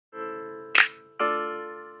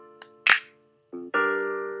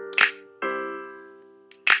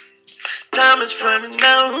diamonds running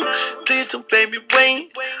out. Please don't baby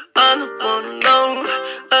wait. I don't wanna know.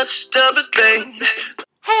 I just tell it, babe.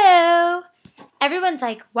 Hello! Everyone's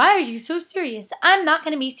like, why are you so serious? I'm not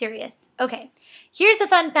going to be serious. Okay, here's a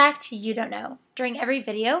fun fact you don't know. During every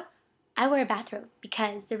video, I wear a bathrobe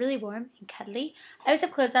because they're really warm and cuddly. I always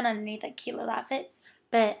have clothes on underneath that cute little outfit,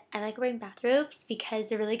 but I like wearing bathrobes because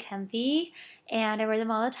they're really comfy and I wear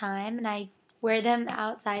them all the time and I wear them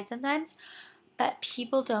outside sometimes, but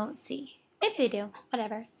people don't see. Maybe they do,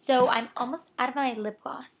 whatever. So I'm almost out of my lip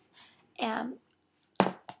gloss.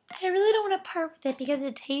 I really don't want to part with it because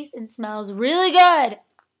it tastes and smells really good.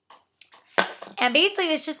 And basically,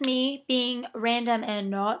 it's just me being random and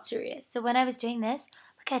not serious. So when I was doing this,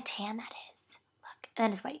 look how tan that is. Look, and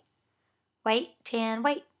then it's white. White, tan,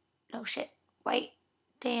 white. No shit. White,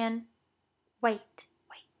 tan, white,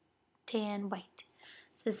 white, tan, white.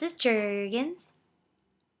 So this is Jergens.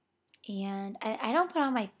 And I don't put it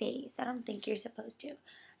on my face. I don't think you're supposed to.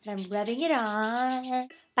 But I'm rubbing it on.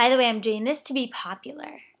 By the way, I'm doing this to be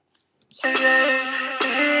popular.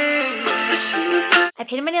 I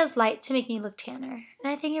painted my nails light to make me look tanner,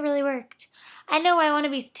 and I think it really worked. I know I want to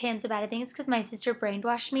be tan so bad. I think it's because my sister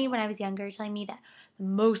brainwashed me when I was younger, telling me that the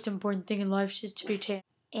most important thing in life is to be tan.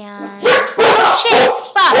 And shit,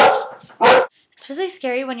 fuck! It's really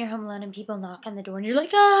scary when you're home alone and people knock on the door and you're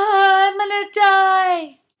like, I'm gonna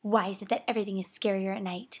die! Why is it that everything is scarier at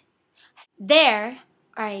night? There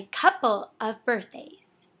are a couple of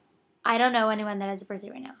birthdays. I don't know anyone that has a birthday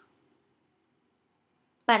right now,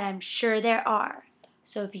 but I'm sure there are.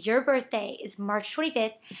 So if your birthday is March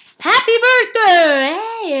 25th, happy birthday!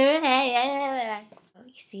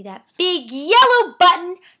 You see that big yellow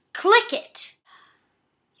button? Click it.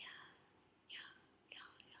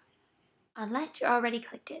 Unless you already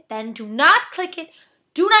clicked it, then do not click it.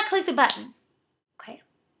 Do not click the button. Okay.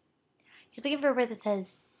 You're looking for a word that says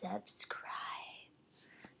subscribe.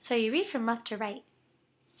 So you read from left to right.